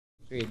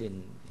trade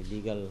in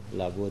illegal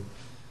logwood.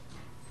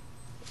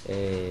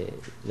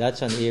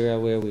 That's an area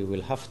where we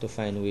will have to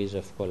find ways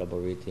of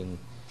collaborating.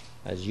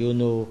 As you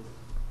know,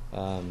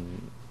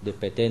 the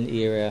Peten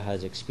area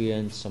has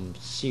experienced some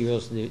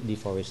serious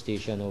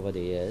deforestation over the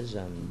years,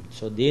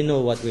 so they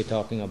know what we're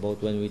talking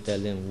about when we tell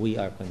them we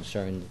are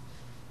concerned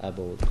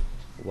about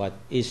what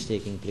is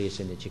taking place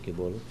in the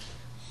Chiquibol.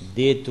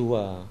 They too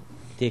are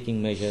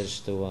taking measures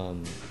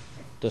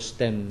to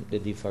stem the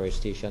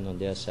deforestation on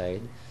their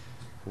side.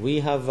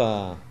 We have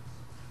a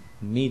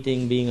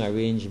meeting being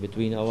arranged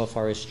between our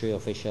forestry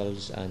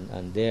officials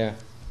and their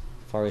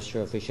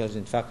forestry officials.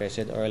 In fact, I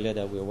said earlier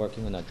that we're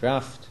working on a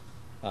draft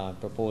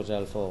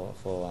proposal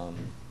for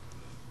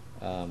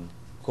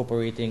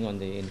cooperating on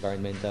the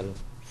environmental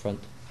front.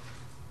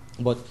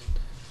 But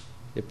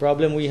the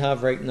problem we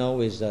have right now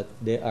is that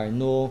there are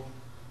no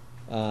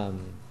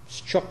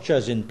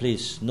structures in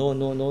place,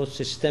 no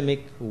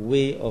systemic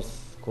way of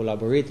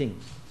collaborating,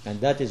 and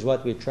that is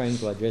what we're trying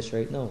to address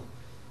right now.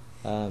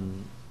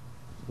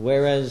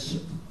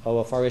 Whereas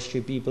our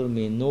forestry people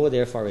may know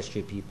their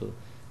forestry people,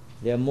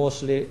 they are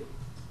mostly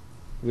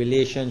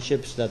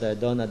relationships that are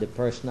done at the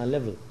personal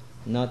level,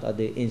 not at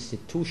the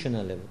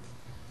institutional level.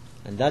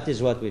 And that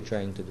is what we're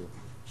trying to do.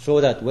 So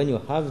that when you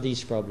have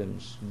these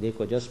problems, they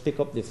could just pick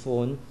up the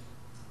phone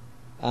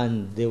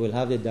and they will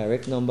have the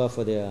direct number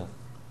for their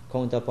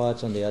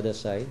counterparts on the other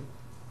side,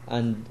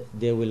 and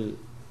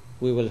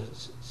we will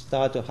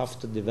start to have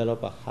to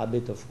develop a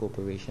habit of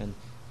cooperation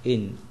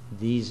in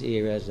these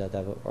areas that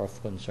are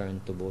of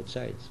concern to both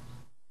sides.